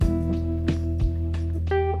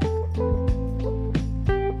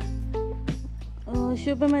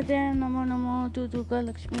शुभ मध्याह्न। नमो नमो तु दुर्गा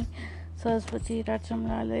लक्ष्मी सरस्वती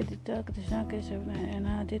राजसमलाल आदित्य कृष्णा केशव नारायण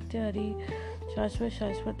आदित्य हरि शाश्वत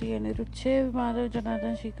शाश्वती अनिरुच्छ माधव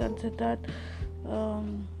जनार्दन श्रीकांत सिद्धार्थ।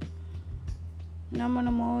 नमो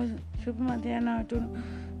नमो शुभ मध्याह्न तु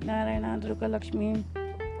Narayan Durga Lakshmi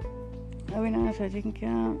Avinash Ajinkya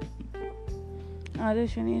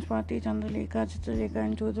आदर्शनी Swati Chandralekha Chitralekha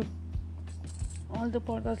and to all the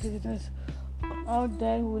podcast listeners out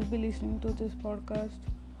there who will be listening to this podcast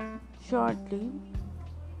shortly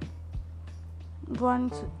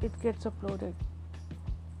once it gets uploaded.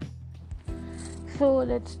 So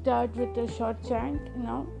let's start with a short chant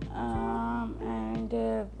now, and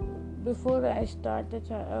before I start the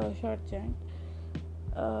short chant,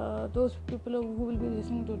 those people who will be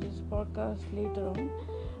listening to this podcast later on,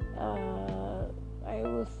 I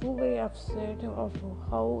was so very upset of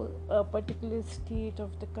how a particular state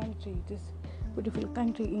of the country, this beautiful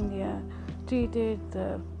country India, treated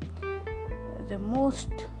the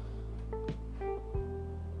most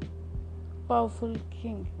powerful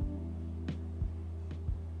king,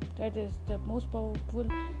 that is the most powerful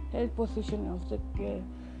held position of the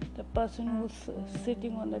person who's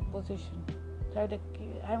sitting on that position. That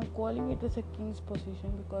I am calling it as a king's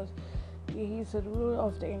position because he is the ruler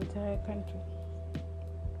of the entire country.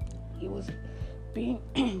 He was being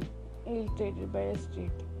ill-treated by a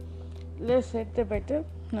state. Let's set the better.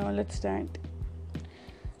 Now let's stand.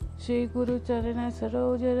 Shri Guru Charana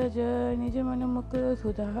Saroja Raja Nij Manu Mukra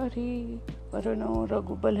Sudhari Varano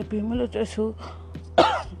Raghubal Bhimala Jasu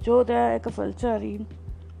Jodaya Kafalchari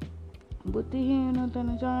Buddhihino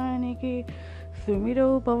Tanajani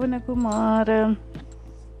Sumiro Pavana Kumara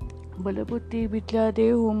Balabuddhi Vitla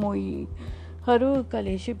Devu Moi Haru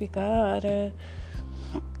Kalesh Bikara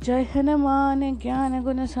जय हनुमान ज्ञान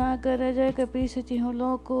गुण सागर जय कपीस तिहु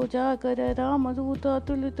लोको जाकर रामदूत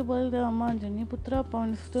अतुलित बल राम अंजनी पुत्र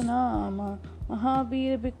पवन सुत नाम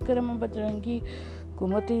महावीर विक्रम बजरंगी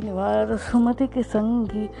कुमति निवार सुमति के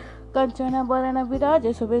संगी कंचन बरण विराज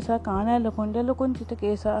सुबेसा कानन कुंडल कुंचित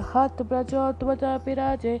केसा हाथ ब्रज ध्वजा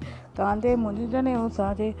विराजे कांधे मुनि जने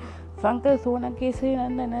साजे शंकर सोन केसरी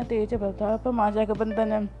नंदन तेज प्रताप माजग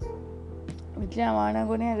बंदन विद्यावान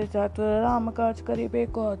गुण चातुर राम काज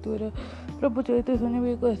करिबेको आतुर प्रभु चरित्र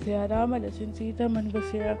सुनिबेको सिया राम लक्ष्मण सीता मन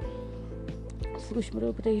बसिया सूक्ष्म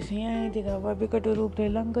रूप ते सिया दिखावा बिकट रूप ते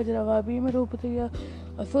लंक जरावा भीम रूप ते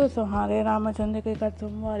असुर संहारे रामचंद्र के कर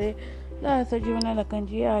संवारे ला सजीवन लखन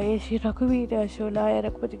जी आए श्री रघुवीर अशोलाय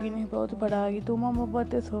रघुपति की नहीं बहुत बढ़ाई तुम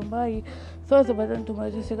मोहब्बत सोमबाई सौस बदन तुम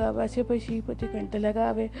जैसे गावा श्रीपति कंठ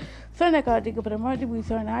लगावे सन कार्तिक ब्रह्मादि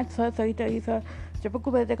भूषण नाथ सा सहित ईसा जब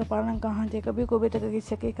को बेटे का पालन कहाँ थे कभी को बेटे का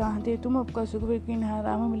सके कहाँ थे तुम आपका सुखवीर की नहा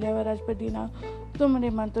राम मिलावा राजपति ना तुमने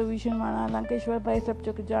मन तो विष्णु माना लंकेश्वर भाई सब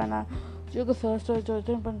चुक जाना जुग सहस्त्र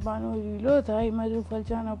चौथन पंचबानु लीलो था मधु फल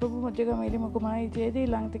जाना प्रभु मध्य का मेरी मुकुमाई जेते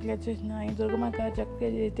लंक तक नाई दुर्गमा का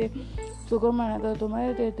चक्के देते सुगम नगर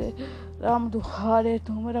तुम्हारे देते राम दुहारे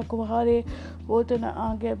तुम रखवारे वो तो न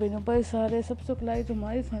आगे बिनु पर सारे सब सुख लाई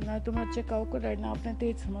तुम्हारी सुनना तुम अच्छे काउ को लड़ना अपने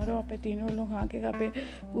तेज समारो आप तीनों लोग आगे का पे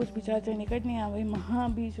पूछ विचार से निकट नहीं आवे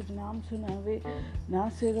महाबीज नाम सुनावे ना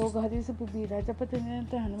से रोग हरि से बीरा जपत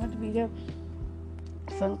निरंतर हनुमत बीरा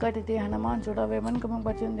संकट ते हनुमान छुड़ावे मन कम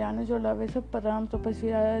बचन ध्यान जो लावे सब पर राम तपस्वी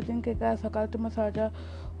आया जिनके का सकाल तुम साजा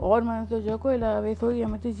और मन तो जो कोई लावे सोई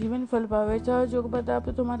अमित जीवन फल पावे चाहे जोग प्रताप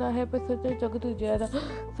तुम्हारा है पर सत्य जगत उजियारा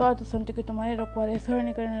साधु संत के तुम्हारे रखवारे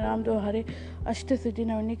शरण करने राम जो हरे अष्ट सिद्धि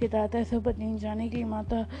नवनी के दाता सब दीन जाने की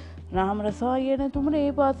माता राम रसायन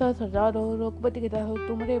तुमरे पास सजारो रघुपति के दास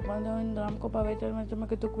तुमरे बंधन राम को पावे चरण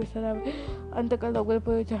चमक दुख विसरावे अंत कल उग्र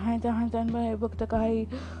पोए जहाँ जहाँ जन्म है भक्त कहाई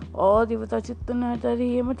और देवता चित्त न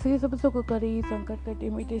डरी मत से सब सुख करी संकट कटे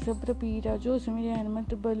मिटे सब पीरा जो सुमिरे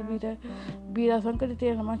हनुमत बल बीरा संकट ते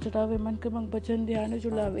हनुमान चढ़ावे मन के मंग बचन ध्यान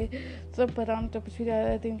जुलावे सब पर राम तपस्वी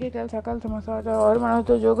आया तिनके कल सकल समाचार और मनो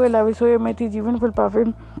तो जो कोई लावे सोए में थी जीवन फल पावे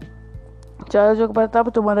चारों जोग प्रताप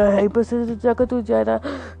तुम्हारा है प्रसिद्ध जगत उजियारा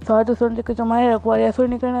साधु संत के तुम्हारे रखवारे असुर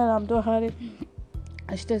निकलना राम तो हारे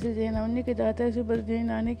अष्ट सिद्धि नवनी के दाता से बदे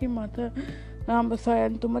नाने की माता राम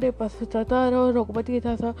बसायन तुम्हारे पास चाहता रहो रघुपति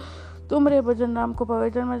था सा तुमरे भजन राम को पवे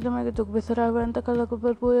जन्म जन्म के दुख बिसरा हुए अंत कल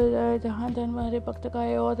पर पूरे जाए जहाँ जन्म हरे भक्त का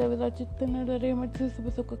है और देवता चित्त न डरे मत से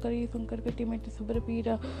सुख सुख करी शंकर कटी मिट सुबर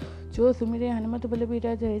पीरा जो सुमिरे हनुमत बल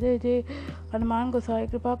बीरा जय जय जय हनुमान गोसाई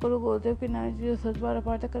कृपा करो गुरुदेव के नाम जी सतबार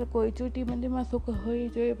पाठ कर कोई चूटी मंदिर में सुख होई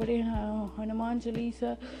जो बड़े Hanuman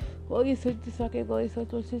Chalisa Oi Siddhi Sake Goi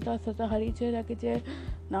Satosita Sata Hariche Rakiche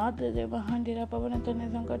Nath Jai Mahandira Pavana Tane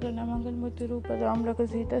Sankata Namangal Murti Rupa Ram Laka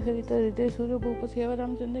Sita Sarita Hriday Surya Bhupa Seva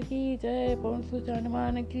Ramchandra Ki Jai Pavan Sut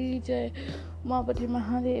Hanuman Ki Jai Umapati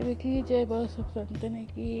Mahadev की जय। बोलो सब संतन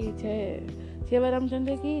की जय। सेवा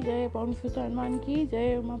रामचंद्र की जय। पवन सुत हनुमान की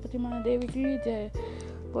जय। उमापति महादेव की जय।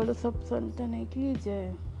 बोलो सब संतन की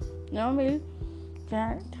जय। Now we'll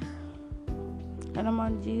chant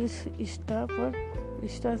Hanumanji's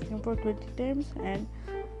Ishta's name for 20 times and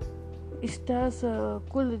Ishta's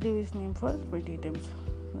Kul Devi's name for 20 times.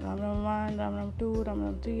 Ram Ram 1, Ram Ram 2, Ram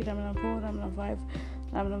Ram 3, Ram Ram 4, Ram Ram 5,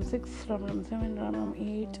 Ram Ram 6, Ram Ram 7, Ram Ram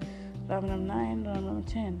 8, Ram Ram 9, Ram Ram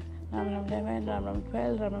 10, Ram Ram 11, Ram Ram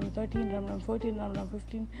 12, Ram Ram 13, Ram Ram 14, Ram Ram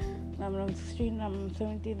 15, Ram Ram 16, Ram Ram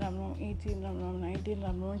 17, Ram Ram 18, Ram Ram 19,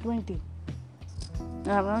 Ram Ram 20,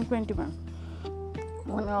 Ram Ram 21.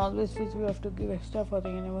 One always which we have to give extra for the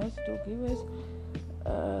universe to give us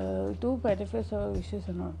to manifest our wishes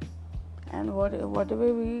and all. And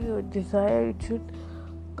whatever we desire, it should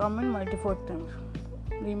come in multifold times.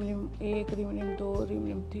 Rim Rim 1, Rim Rim 2, Rim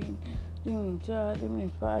Rim 3, Rim Rim 4, Rim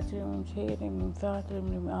Rim 5, Rim Rim 6, Rim Rim 7, Rim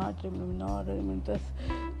Rim 8, Rim Rim 9, Rim Rim 10,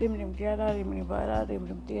 Rim Rim 11, Rim Rim 12, Rim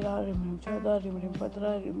Rim 13, Rim Rim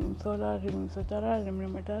 14, Rim Rim 15, Rim Rim 16, Rim Rim 17, Rim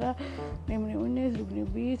Rim 18, Rim Rim 19, Rim Rim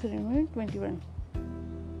 20, Rim Rim 21.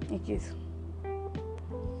 Case.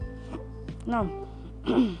 Now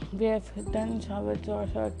we have done our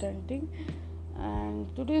short chanting,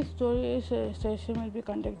 and today's story session will be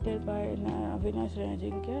conducted by Avinash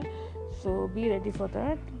Ajinkya. So be ready for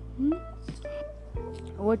that.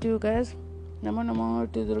 Over to you guys. Namo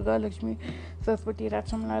Namo to Durga Lakshmi Saraswati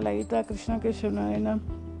Ratsamala Lalita Krishna Krishnayana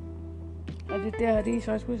Aditya Hari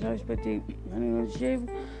Saraswati Shiv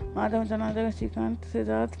Madhav Janadar Srikant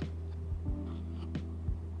Siddharth.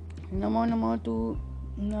 Namo Namo to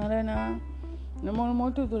Narayana, Namo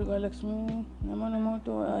Namo to Durga Lakshmi, Namo Namo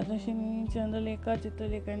to Adashini, Chandralekha,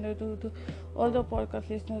 Chitralekha, and to all the podcast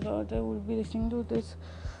listeners out there who will be listening to this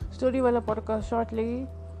story wala podcast shortly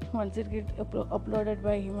once it gets uploaded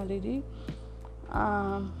by Himalidi.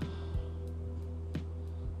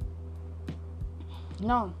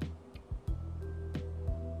 Now,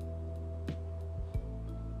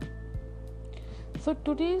 so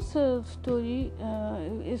today's story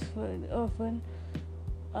is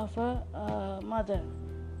of a mother.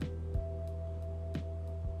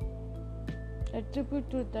 A tribute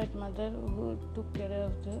to that mother who took care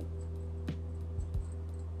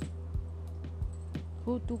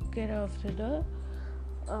of the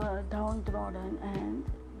downtrodden and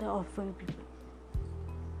the orphan people,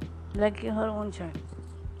 like her own child.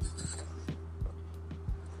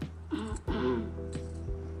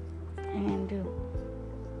 And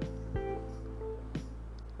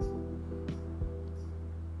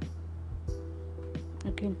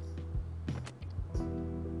okay,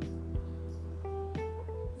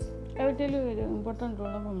 I will tell you the important role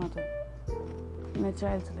of a mother in a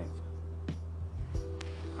child's life.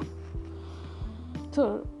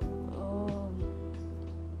 So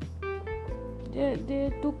there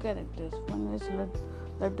are two characters. One is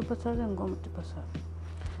Laddu Prasad and Gomati Prasad.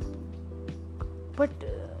 But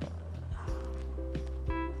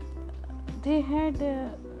they had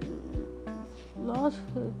lost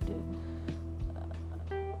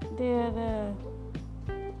their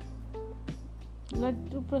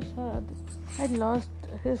Laddu Prasad had lost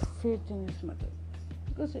his faith in his mother,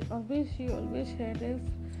 because she always had a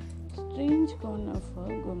strange corner for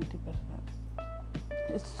Gomati Prasad,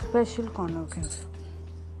 a special corner,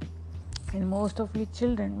 and most of you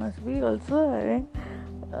children must be also having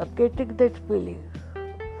getting that feeling.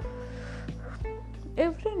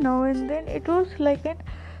 Every now and then it was like a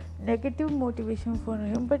negative motivation for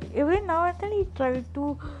him, but every now and then he tried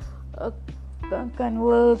to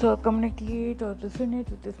converse or communicate or resonate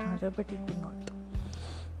with his mother, but he could not.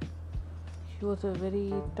 She was a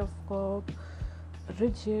very tough cop,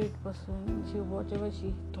 rigid person. Whatever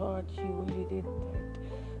she thought, she only did that.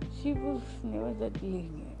 She was never that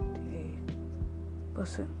lenient a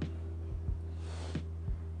person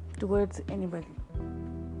towards anybody.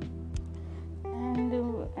 And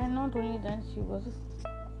not only that, she was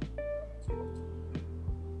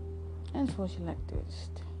a social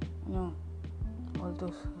activist. All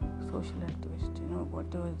those social activists,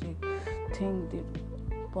 whatever they think, they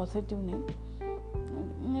positive नहीं,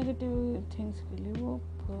 negative things के लिए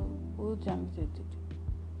वो जान देते थे.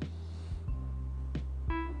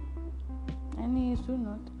 And he used to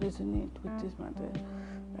not resonate with his mother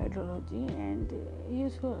ideology, and he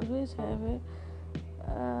used to always have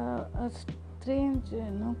a strange,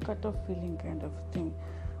 cut off feeling kind of thing.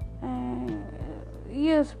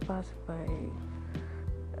 Years passed by.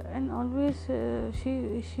 and always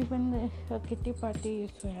she when a kitty party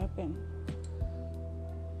used to happen,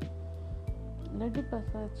 Laddu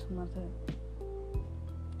Prasad's mother,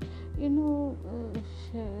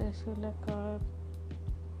 Shalaka,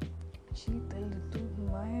 Sheetal,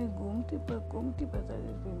 my Gomti Prasad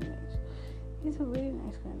is very nice. He's a very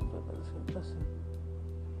nice kind of a person.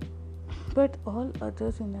 But all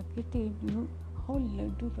others in the kitty knew how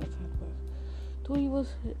Laddu Prasad was. Though he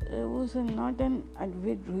was not an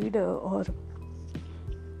avid reader or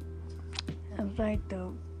a writer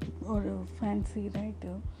or a fancy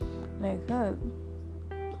writer like her,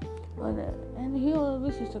 and he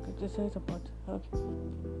always used to criticize about her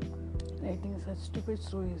writing such stupid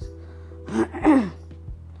stories.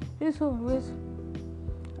 He used to always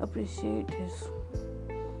appreciate his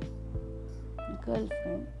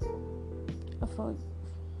girlfriend for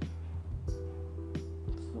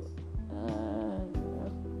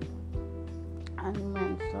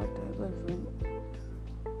Hanuman's daughter, girlfriend,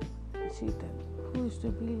 Sita, who used to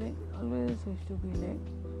be like, always used to be like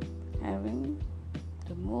having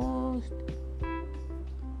the most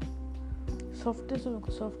softest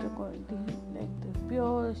quality, like the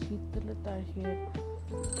pure Shitalata she had,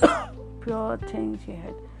 pure thing she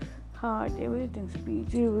had, heart, everything,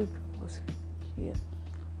 speech, everything was here.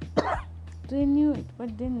 They knew it,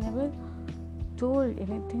 but they never told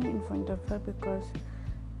anything in front of her because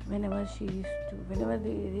whenever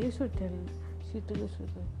they used to tell, Sheetal used to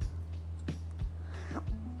tell.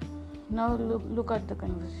 Now look at the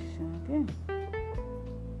conversation, okay?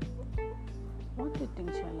 What do you think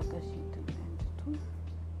Shalaka Sheetal went to?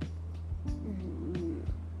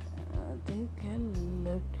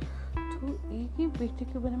 तो एक ही बेटे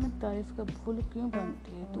के बारे में तारीफ का फूल क्यों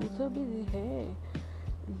बनती है? दूसरा भी है,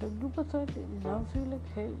 लड्डू प्रसाद loves you like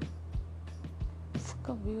hell.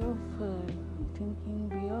 उसका way of thinking,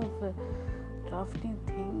 way of drafting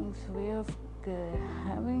things, way of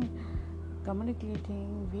communicating,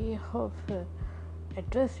 way of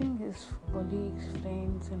addressing his colleagues,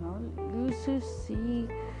 friends and all. You should see,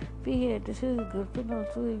 if he addresses his girlfriend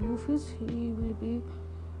also, you feel he will be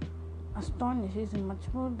astonished. He is much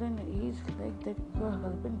more than he is like that. Your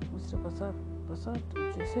husband, Mr. Prasad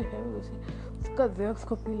जैसे है वैसे उसका way of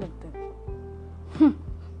copy लगता है.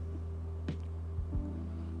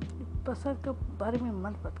 प्रसाद के बारे में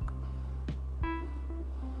मत बताओ.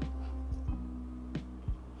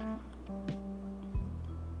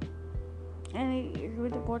 And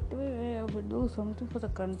whatever I would do something for the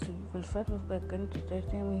country, welfare of the country, that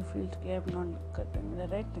time he feels I have not done the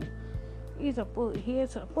right thing. He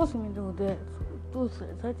has opposed me to that to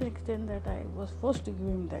such an extent that I was forced to give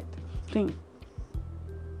him that thing.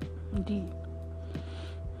 D.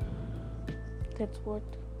 That's what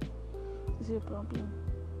is your problem.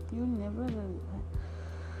 You never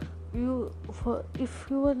if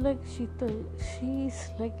you were like Sheetal, she is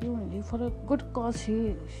like you only. For a good cause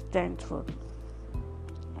she stands for.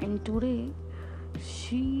 And today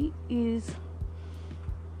she is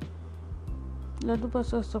Laddu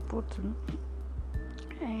Prasad supports him,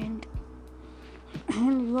 and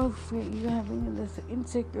you are having this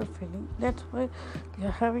insecure feeling. That's why you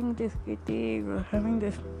are having this kitty, you are having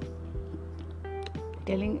this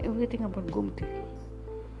telling everything about Gomti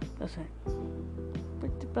Prasad.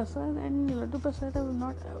 But Prasad and Laddu Prasad have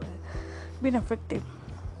not been affected.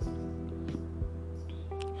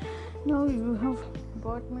 Now you have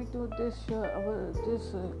brought me to this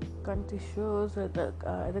country shows, the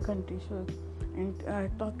country shows, and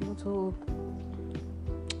talking so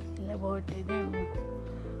about them.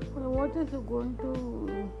 Well, what is going to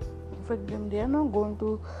affect them? They are not going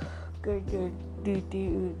to get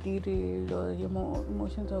derailed, or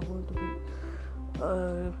emotions are going to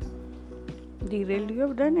be derailed. You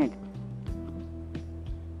have done it,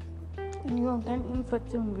 and you have done in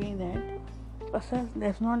such a way that Prasad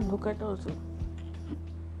does not look at also.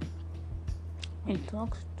 It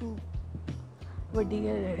talks to our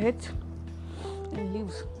dear heads and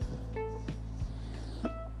leaves.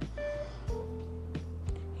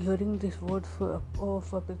 Hearing this word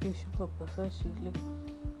of application for Prasad, she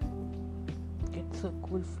gets a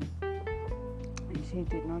cool feel. And she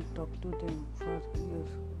did not talk to them for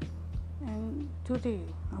years. And today,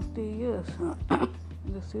 after years,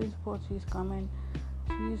 in the sales spot, she's come and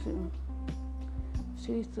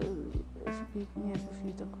she's speaking as if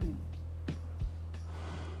she's the queen.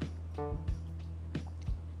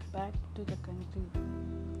 Back to the country,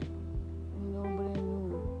 nobody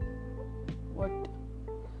knew what.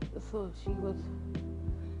 So she was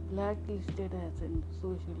blacklisted as a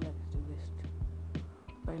social activist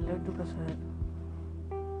by Laddu Prasad,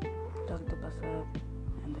 Dr. Prasad,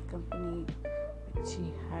 and the company which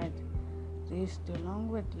she had raised along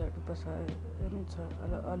with Laddu Prasad,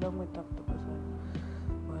 along with Dr. Prasad,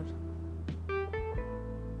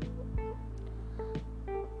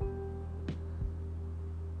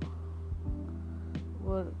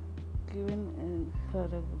 were given her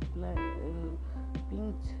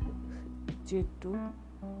being jailed to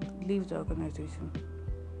leave the organization.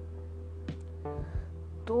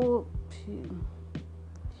 Though she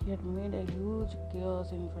had made a huge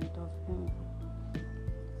chaos in front of him,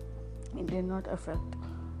 it did not affect,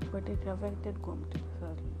 but it affected Gomti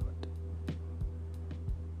Prasad a lot.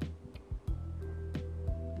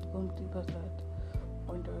 Gomti Prasad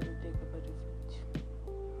wanted to take up a refuge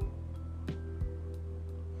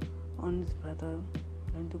on his brother,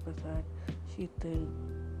 Laddu Prasad, Sheetal,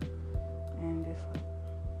 and his father.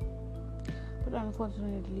 But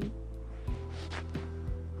unfortunately,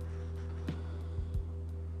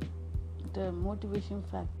 the motivation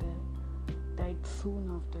factor died soon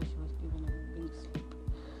after she was given a pink slip.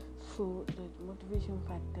 So the motivation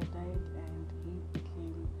factor died and he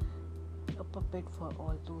became a puppet for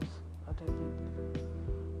all those other people.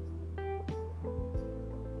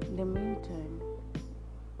 In the meantime,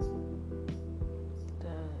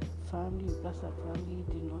 the Prasad family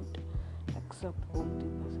did not accept Gomti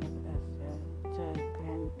Prasad as a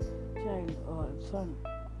grandchild or son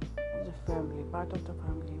of the family, part of the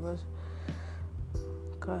family. He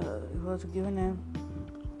was given a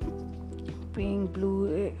pink,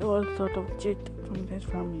 blue, all sort of chit from his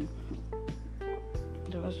family.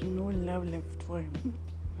 There was no love left for him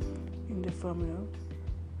in the family.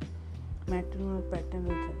 Maternal,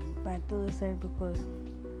 paternal side, because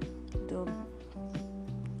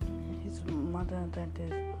his mother, that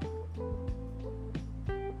is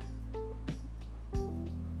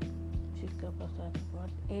Chika Prasad,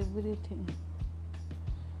 got everything.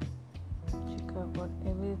 Got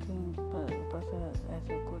everything Prasad as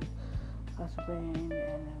a good husband and a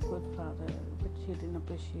good father, but she didn't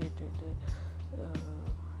appreciate it.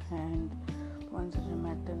 And once the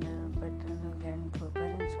maternal and paternal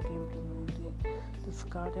grandparents came to know, they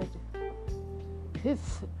discarded his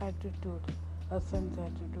attitude, her son's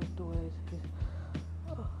attitude towards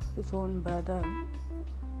his own brother.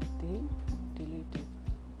 They deleted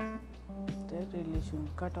their relation,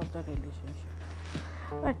 cut off the relationship.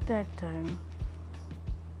 At that time,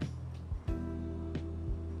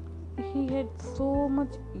 he had so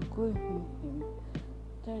much ego in him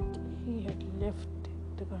that he had left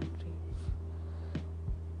the country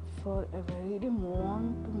forever. He didn't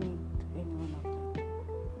want to meet anyone of them.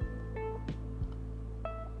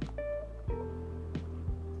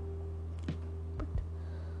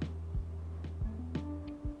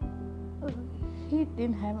 But he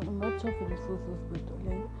didn't have much of resources with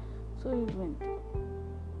him, so he went.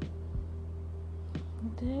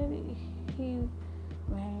 There he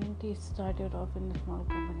went. He started off in a small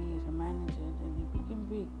company as a manager, then he became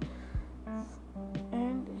big,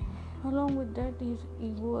 and along with that his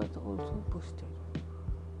ego was also boosted.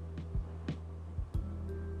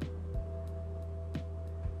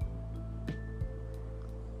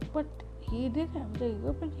 But he did have the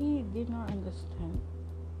ego, but he did not understand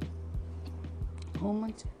how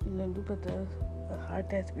much Laddu Prasad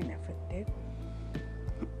heart has been affected.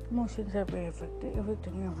 Emotions have been affected,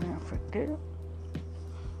 everything has been affected.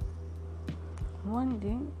 One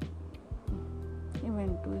day, he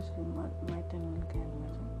went to his paternal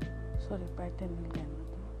grandmother.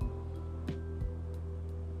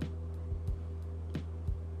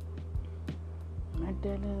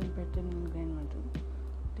 Maternal and paternal grandmother.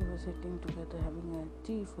 They were sitting together having a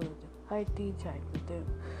tea for the high tea chai with them.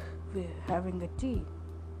 We're having a tea.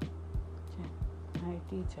 High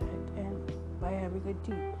tea chai, and by having a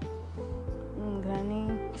tea, Granny,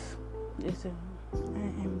 listen,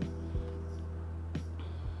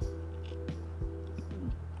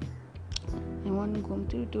 I want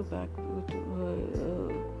Gomti to back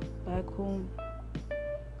home.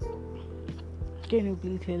 Can you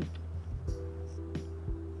please help?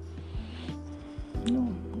 No,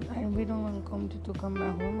 we don't want Gomti to come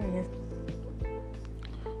back home. He has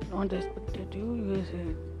not respected you.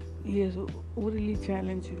 He has overly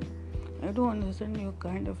challenged you. I don't understand, you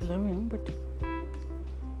kind of love him, but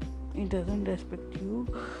he doesn't respect you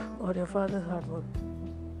or your father's hard work.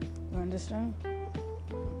 You understand?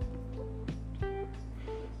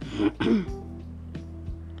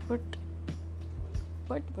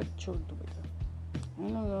 but छोड़ दो बेटा. You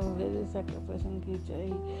know, you're very sacrificing ki chai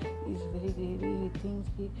is very greedy. He thinks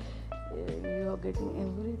you are getting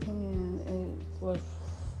everything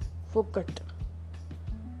for cut.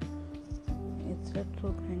 It's not so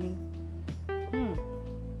funny.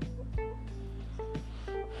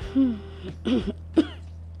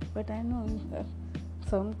 but I know you have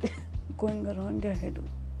something going around your head.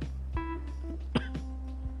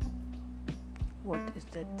 What is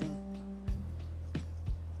that thing?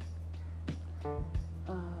 I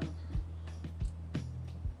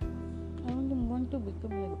only want to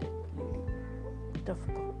become like that lady. Tough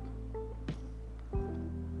cop.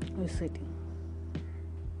 Sitting.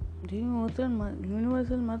 The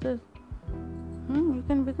universal mother. You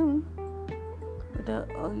can become. But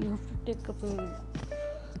you have to take up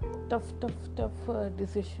tough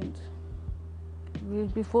decisions. You will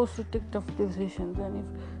be forced to take tough decisions, and if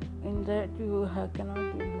in that you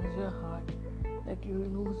cannot lose your heart, like you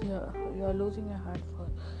are losing your heart for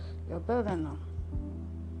your brother now.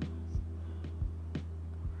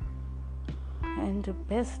 And the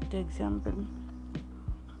best example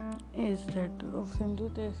is that of Sindhu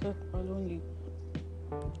Desai only.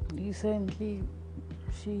 Recently,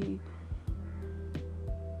 she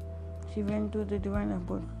went to the divine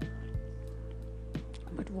abode.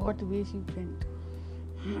 But what way she went?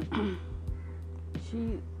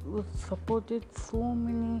 She was supported so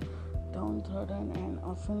many downtrodden and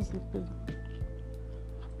orphan people.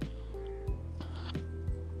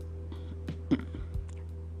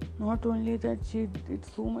 Not only that, she did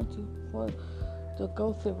so much for the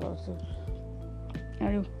Kausev also.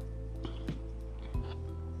 Are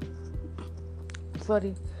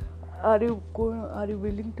you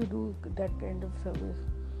willing to do that kind of service?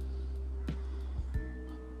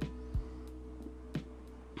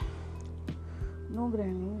 No,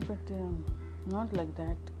 Granny, but not like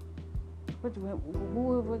that. But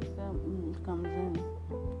whoever comes in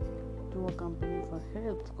to a company for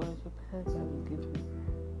help, scholarship help, I will give you.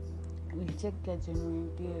 I will check your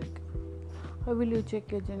genuinity. How will you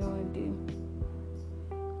check your genuinity?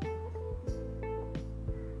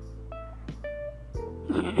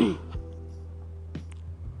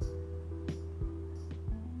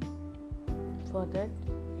 For that,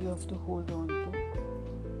 you have to hold on to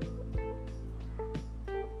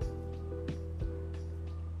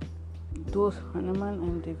those Hanuman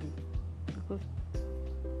and Devi, because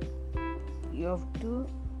you have to.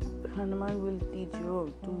 Hanuman will teach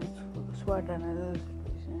you to swat another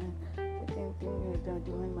situation. Second thing, the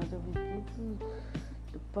Divine Mother will give you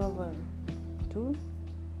the power to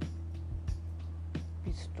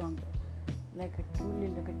be stronger. Like a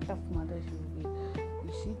tough mother she will be.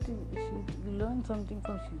 You learn something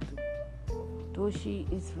from Shitu. Though she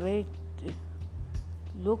is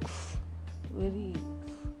looks very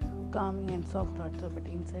calming and soft-hearted, but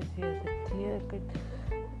inside she has a clear-cut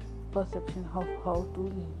perception of how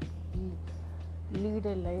to lead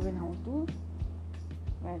a life and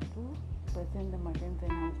where to present the matters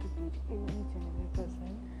and how to teach each and every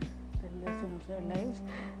person the lesson of their lives.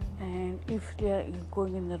 And if they are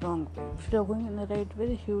going in the wrong way, if they are going in the right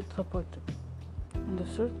way, he would support them.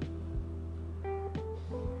 Understood?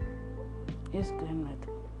 Yes, grandmother.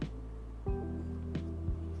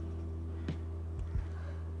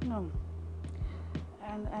 No.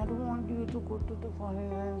 And I don't want you to go to the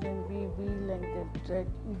foreign lands and be like that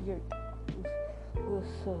idiot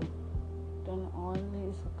who's done all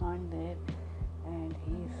his account there, and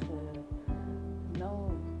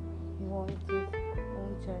now he wants his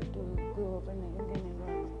own child to grow up in an Indian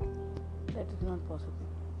environment. That is not possible.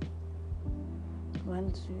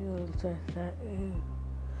 Once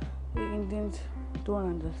the Indians don't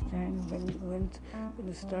understand when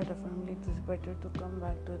you start a family, it is better to come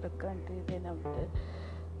back to the country. Then after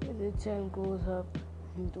the child grows up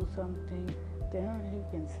into something, then only you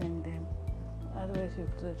can send them. Otherwise you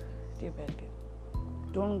have to stay back here.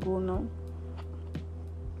 Don't go now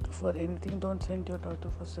for anything. Don't send your daughter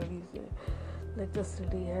for studies. Let her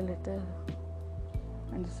study. Let her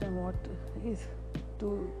understand what it is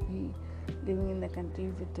to be living in the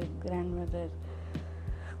country with a grandmother,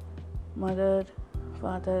 mother,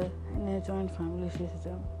 father, in a joint family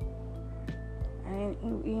system. And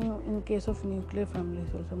in case of nuclear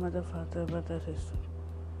families also, mother, father, brother, sister.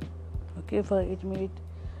 Okay, for it mate,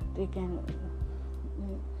 they can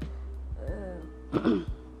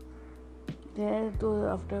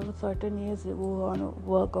after a certain years they go on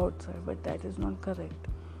work outside, but that is not correct.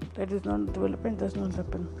 That is not development. Does not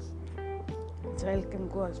happen. Child can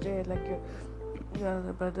go astray, like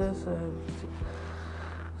your brother's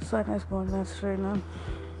son is born astray now.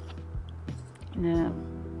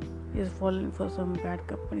 He is falling for some bad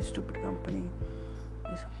company, stupid company.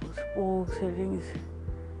 He spoke, saying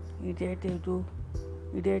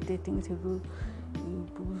idiotic things he do. He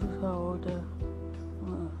pushes out.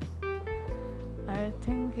 I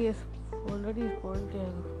think he has already spoiled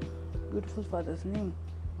a beautiful father's name.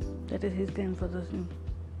 That is his grandfather's name.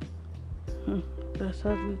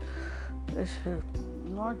 Prasad is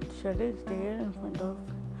not shed a tear in front of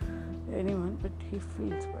anyone, but he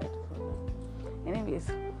feels bad for that. Anyways,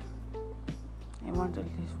 I want at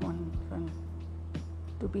least one son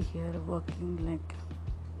to be here working like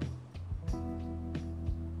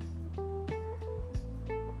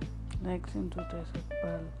into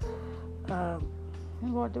Satpal, in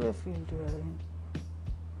whatever field you are in.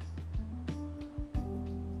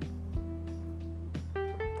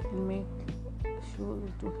 And make sure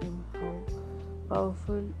to him how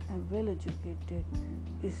powerful and well educated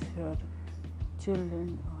is your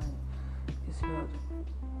children, or is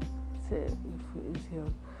your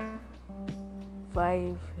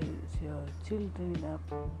wife, is your children up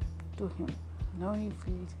to him. Now he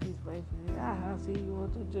feels his wife is see you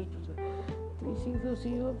also just see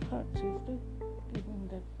your heart, sister. Even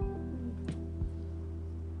that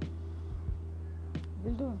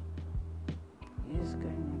will do. Yes,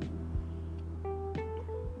 kind of.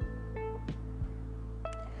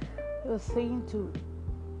 I was saying too,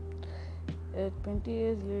 20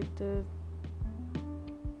 years later,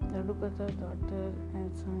 Laddu Prasad daughter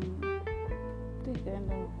and son, they kind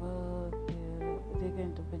of work here, they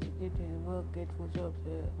kind of educate here, work, get full jobs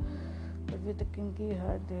here. But with a kinky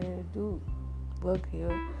heart, they do work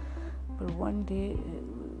here. But one day,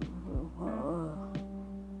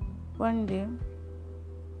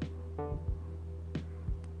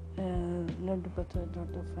 Laddu Prasad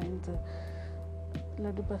daughter finds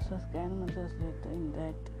Laddu Prasad's grandmother's letter. In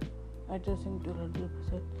that, addressing to Laddu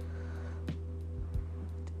Prasad,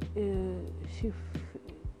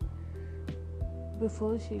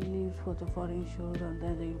 before she leaves for the foreign shore,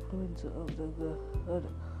 under the influence of her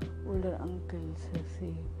older uncles,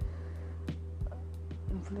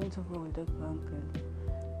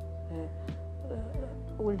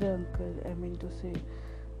 older uncle, I mean to say,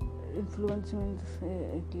 influence means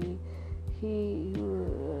she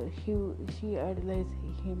idolized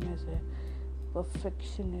him as a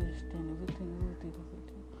perfectionist and everything.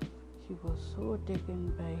 She was so taken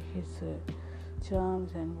by his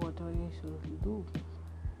charms and whatever he should do.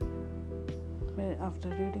 But after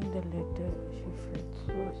reading the letter, she felt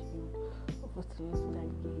so ashamed of herself.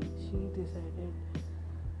 Like she decided,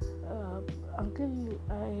 Uncle,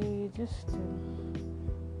 I just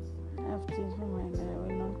have changed my mind. I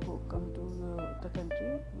will not come to the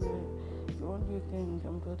country. If you want, you can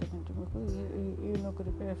come to the country because you're not going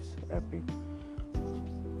to be happy.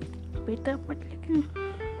 बेटा but लेकिन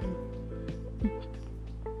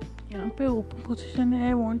यहाँ पे open position है.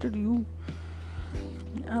 I wanted you.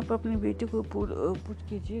 आप अपने बेटे को put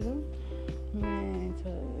कीजिएगा.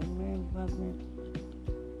 मैं बाद में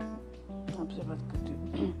आपसे बात करती हूँ.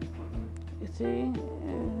 इसे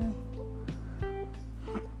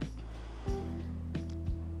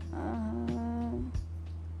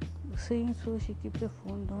saying so, she keeps the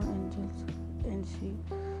phone down and she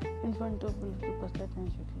in front of Laddu Prasad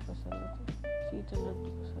and Shakti Prasad. She tells Laddu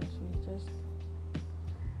Prasad she just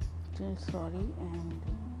feels sorry and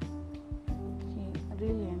he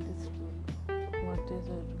really understood what is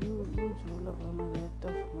a huge role of a mother,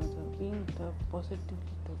 tough mother, being tough,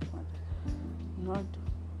 positively tough mother, not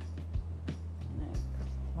like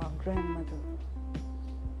our grandmother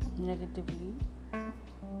negatively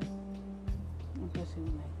impressing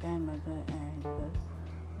my grandmother and her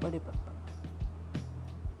body papa.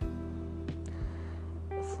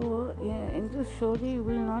 So in this story you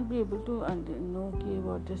will not be able to know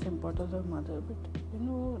what is importance of mother, but you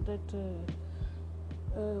know that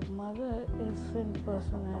mother is in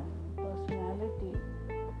personality.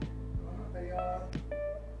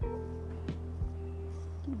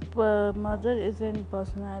 Mother is in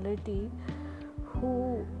personality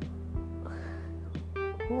who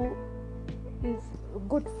is a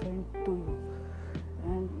good friend to you,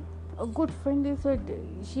 and a good friend is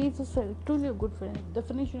truly a good friend.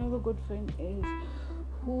 Definition of a good friend is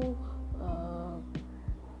who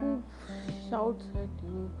shouts at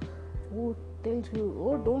you, who tells you,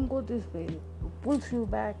 oh, don't go this way, who pulls you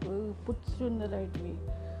back, who puts you in the right way.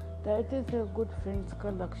 That is a good friend's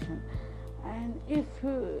collection. And if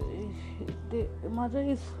the mother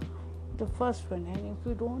is the first one, and if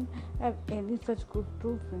you don't have any such good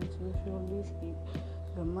true friends, you should always keep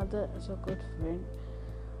the mother as a good friend.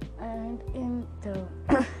 And in the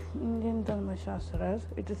Indian Dharma Shastras,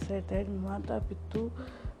 it is said that Mata Pitu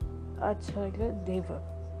Acharya Deva.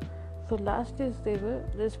 So last is Deva.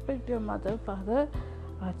 Respect your mother, father,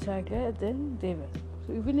 Acharya, then Deva.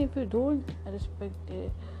 So even if you don't respect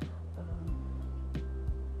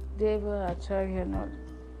Deva, Acharya, not,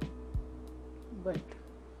 but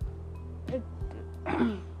it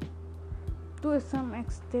to some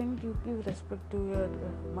extent you give respect to your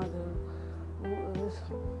mother who is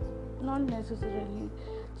not necessarily,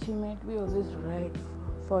 she might be always right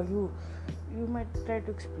for you. You might try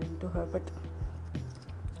to explain to her, but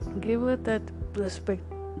give her that respect.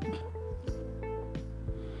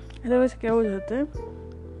 Otherwise क्या हो जाता है,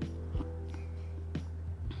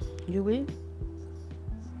 you will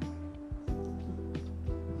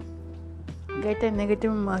get a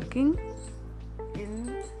negative marking in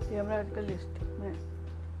numerical list में.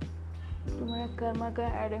 तुम्हारे कर्मा का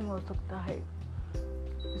adding हो सकता है.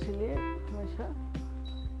 इसलिए हमेशा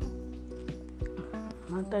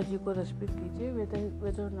माता जी को रेस्पेक्ट कीजिए,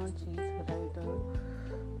 whether or not she is right or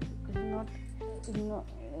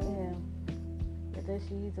whether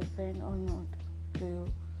she is a friend or not to you,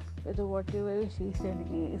 whether whatever she is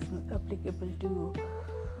telling you is applicable to you,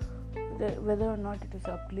 whether or not it is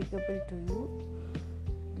applicable to you,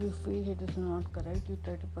 you feel it is not correct, you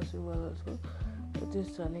try to pursue her also, it is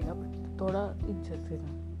चलेगा, but थोड़ा इज्जत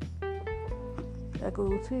देना. अगर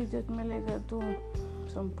उसे इज्जत मिलेगा तो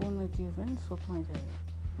संपूर्ण जीवन सुख में जाएगा.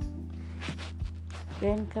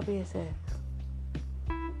 बहन का भी ऐसा है.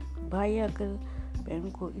 भाई अगर बहन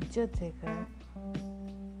को इज्जत देगा,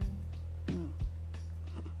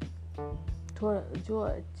 थोड़ा जो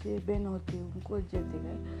अच्छे बहन होती है उनको इज्जत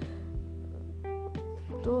देगा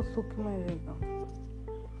तो सुख में रहेगा.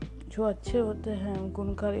 जो अच्छे होते हैं,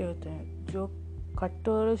 गुणकारी होते हैं, जो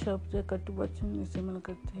कठोर शब्द कटु वचन इस्तेमाल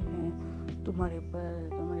करते हैं तुम्हारे पर,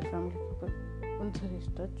 तुम्हारी फैमिली के ऊपर, उनसे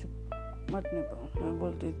रिश्ता चुप मत निभाओ, मैं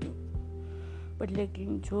बोल देती हूँ. बट लेकिन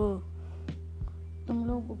जो तुम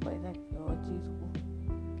लोगों को पैदा किया और चीज़ को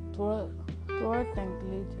थोड़ा टाइम के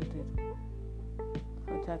लिए चलते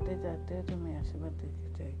और जाते जाते तुम्हें आशीर्वाद देती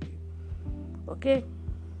जाएगी. ओके,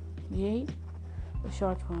 यही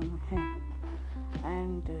शॉर्ट फॉर्म है.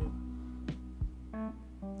 And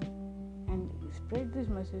spread this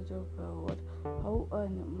message of how a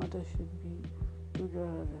mother should be to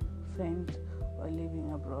her friends or living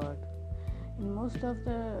abroad. And most of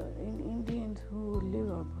the Indians who live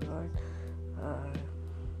abroad,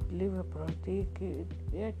 they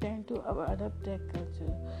tend to adopt their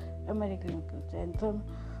culture, American culture, and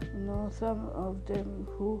some of them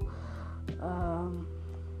who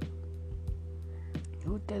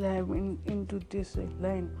tell I'm into this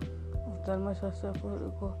line of Dharma Shastra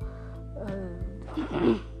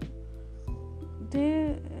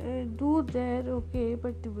they do that, okay,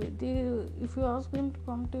 but if you ask them to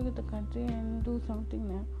come to the country and do something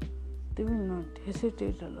now, they will not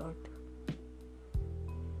hesitate a lot.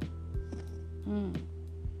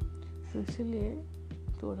 So इसलिए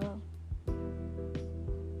थोड़ा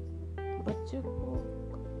बच्चे को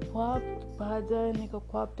बाहर जाने का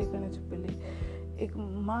ख्वाब दिखाने से पहले एक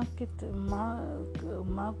माँ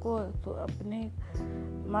को तो अपने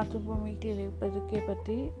मातृभूमि के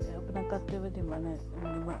प्रति अपना कर्तव्य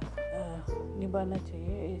निभाना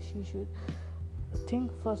चाहिए. She should think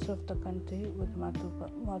first of the country with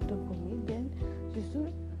मातृभूमि, then she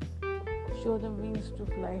should show them wings to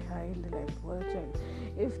fly high in the life for a child.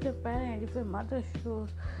 If a mother shows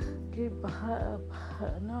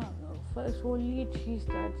first only she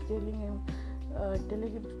starts telling him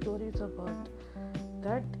stories about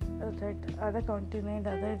that other continent,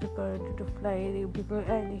 other country to fly, because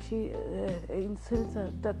and she insults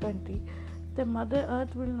the country, the Mother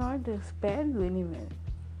Earth will not spare you anywhere.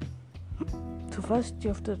 So first you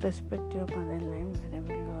have to respect your motherland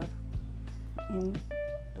wherever you are. In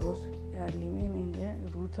those who are living in India,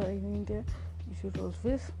 roots are in India, you should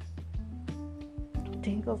always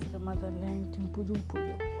think of the motherland, Pudu.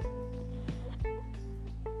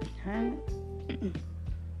 And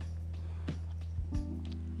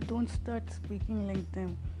don't start speaking like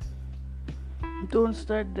them. Don't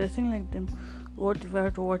start dressing like them.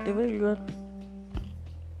 Whatever you are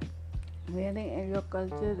wearing and your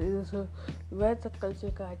culture is, wear the culture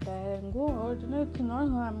attire and go out. It's not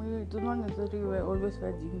harmful. It's not necessary you always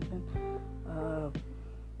wear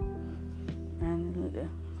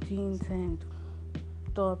jeans and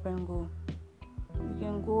top and go. You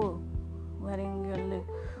can go wearing your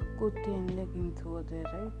kurti and leggings over there,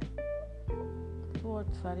 right? So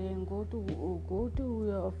what's sorry, and go to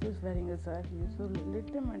your office wearing a sari. So let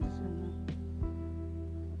them understand.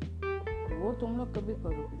 वो तुम लोग कभी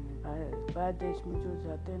करोगे नहीं. बाहर देश में जो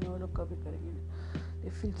जाते हैं वो लोग कभी करेंगे नहीं. They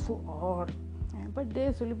feel so odd, but they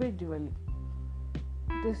celebrate Diwali.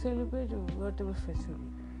 They celebrate whatever festival,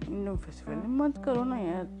 Indian festival. मत करो ना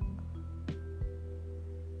यार,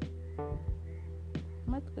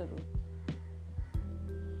 मत करो.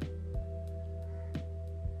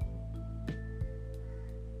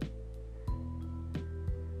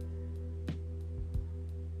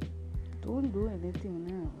 Don't do anything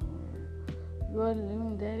now. You are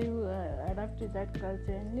living there, you adapt to that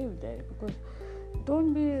culture and live there. Because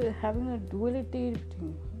don't be having a duality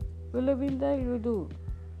thing. You live in there, you do.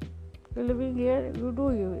 You living here, you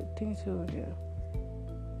do your things over here.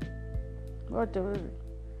 Whatever,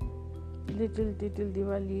 little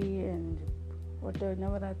Diwali and whatever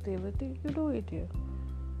Navaratri, everything, you do it here.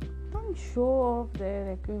 Don't show off there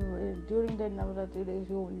like during the Navaratri days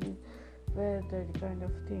you only wear that kind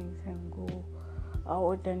of things and go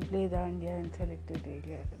out and play the Dandiya and selected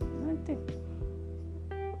area. Nothing.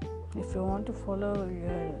 If you want to follow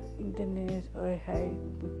your Indianness or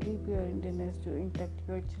keep your Indianness to intact,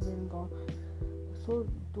 your children go. So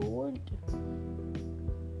don't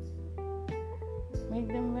make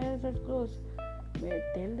them wear such clothes.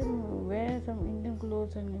 Tell them wear some Indian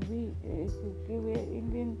clothes and give an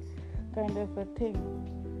Indian kind of a thing.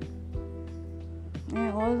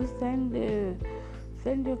 And also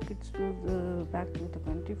send your kids to back to the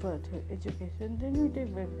country for education. Then you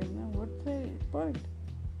take back them. What's the point?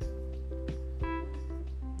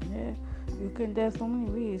 Yeah, you can. There are so many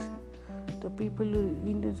ways. The people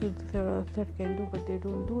Indians that can do, but they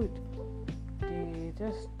don't do it. They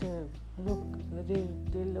just look. They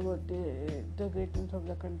love about the greatness of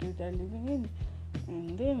the country they are living in,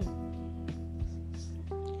 and then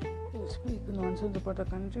speak nonsense about the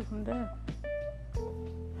country from there.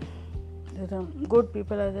 There are good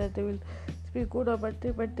people are there. They will speak good about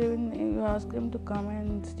it, but they will, you ask them to come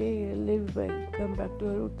and stay, live back, come back to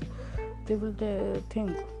your roots. They will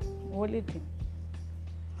think, only think.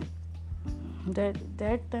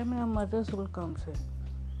 That time a mother's soul comes in.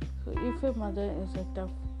 So if a mother is a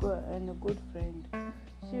tough and a good friend,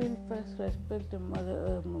 she will first respect the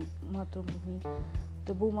mother, Matrimuni,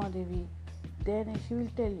 the Bhuma Devi. Then she will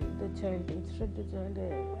tell the child, instruct the child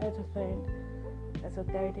as a friend, as a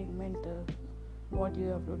guiding mentor, what you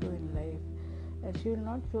have to do in life. And she will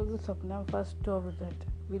not show the sapna first of that,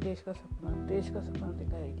 Videsh ka sapna, Desh ka sapna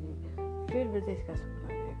dikhayegi, फिर विदेश का सपना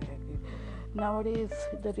देखेगी. Nowadays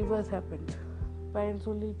the reverse happens. Parents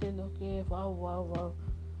only tell, okay, wow.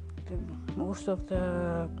 Most of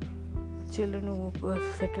the children who were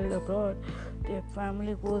settled abroad, their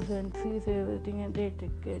family goes and sees everything, and they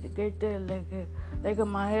get like a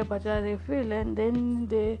Maya Bacha they feel, and then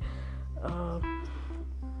they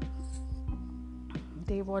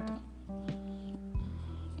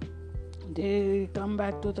come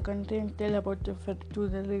back to the country and tell about to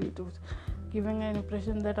the relatives, giving an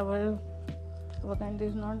impression that our country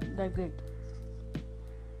is not that great.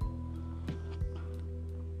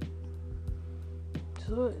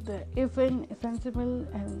 So if an sensible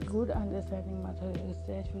and good understanding mother is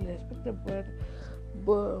there, she will respect the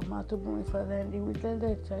Matrimuni father, and he will tell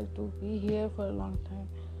that child to be here for a long time.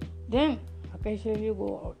 Then occasionally you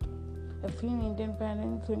go out. I've seen Indian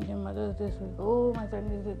parents, Indian mothers, they say, oh, my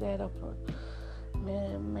son is there abroad.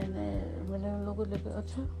 मैंने उन लोगों को लेकर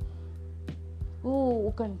अच्छा वो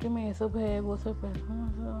country में ये सब है वो सब है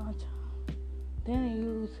अच्छा.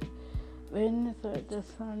 Then when the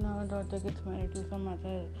son or daughter gets married to some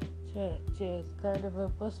other kind of a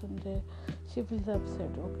person, she feels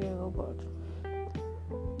upset. Okay, oh God.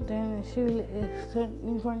 Then she will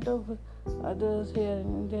in front of others here in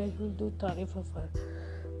India, she will do tarif of her.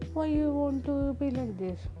 Why you want to be like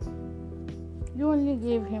this? You only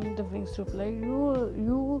gave him the wings to fly.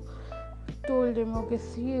 You told him, okay,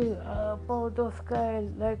 see about the sky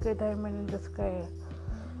like a diamond in the sky.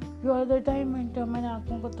 You are the diamond. मैंने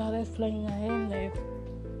आँखों को तारा flying है in life.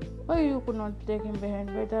 Why you could not take him behind?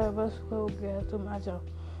 बेटा बस हो गया तुम आ जाओ.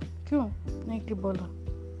 क्यों नहीं कि बोला?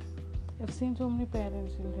 I've seen so many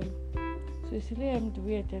parents in him. So इसलिए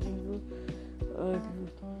we are telling you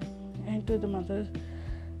and to the mothers,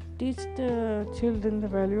 teach the children the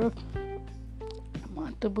value of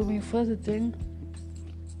Matrimuni first, then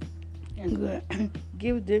and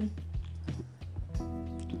give them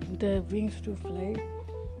the wings to fly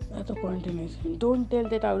other continents. Don't tell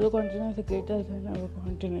that other continents are greater than our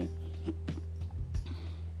continent.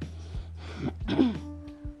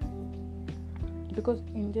 Because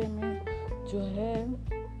India में जो है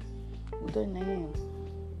उधर नहीं है.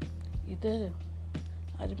 इधर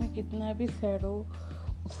आदमी कितना भी सैड हो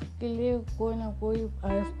उसके लिए कोई ना कोई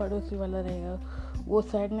आस पड़ोसी वाला रहेगा. वो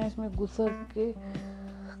सैडनेस में गुस्सा के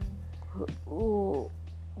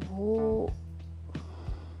वो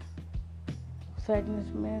सैडनेस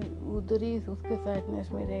में उधर ही उसके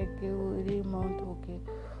सैडनेस में रह के वो रिमाउंट होके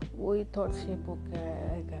वही थॉट शेप होके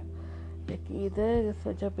आएगा. लेकिन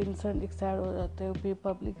इधर जब इंसान एक सैड हो जाता है भी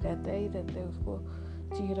पब्लिक रहता ही रहता है उसको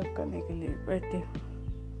चीरअप करने के लिए बैठे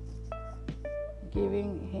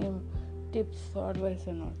गिविंग हिम टिप्स और एडवाइस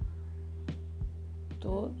एंड ऑल.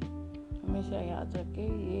 तो हमेशा याद रखे,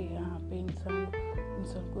 ये यहाँ पे इंसान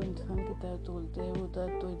को इंसान की तरह तोलते हैं,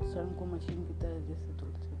 उधर तो इंसान को मशीन की तरह जैसे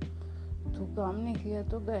तोलते हैं। तो काम नहीं किया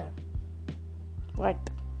तो गया, what?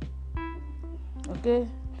 Okay,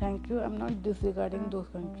 thank you. I am not disregarding those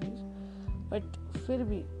countries, but फिर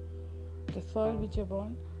भी the soil which you're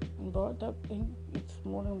born and brought up in, it's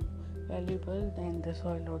more valuable than the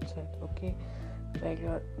soil outside, okay, where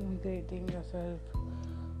you're immigrating yourself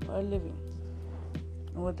or living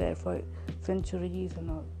over there for centuries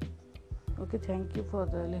and all. Okay, thank you for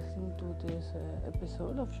listening to this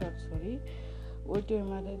episode of Short Story. OT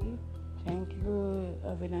Madadi, thank you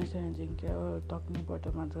Avinash and Ajinkya for talking about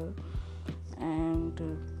a mother and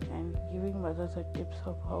giving mothers a tips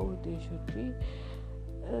of how they should be.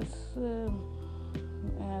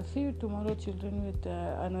 See you tomorrow, children, with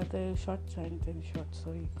another short sentence, short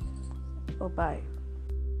story. Oh, bye.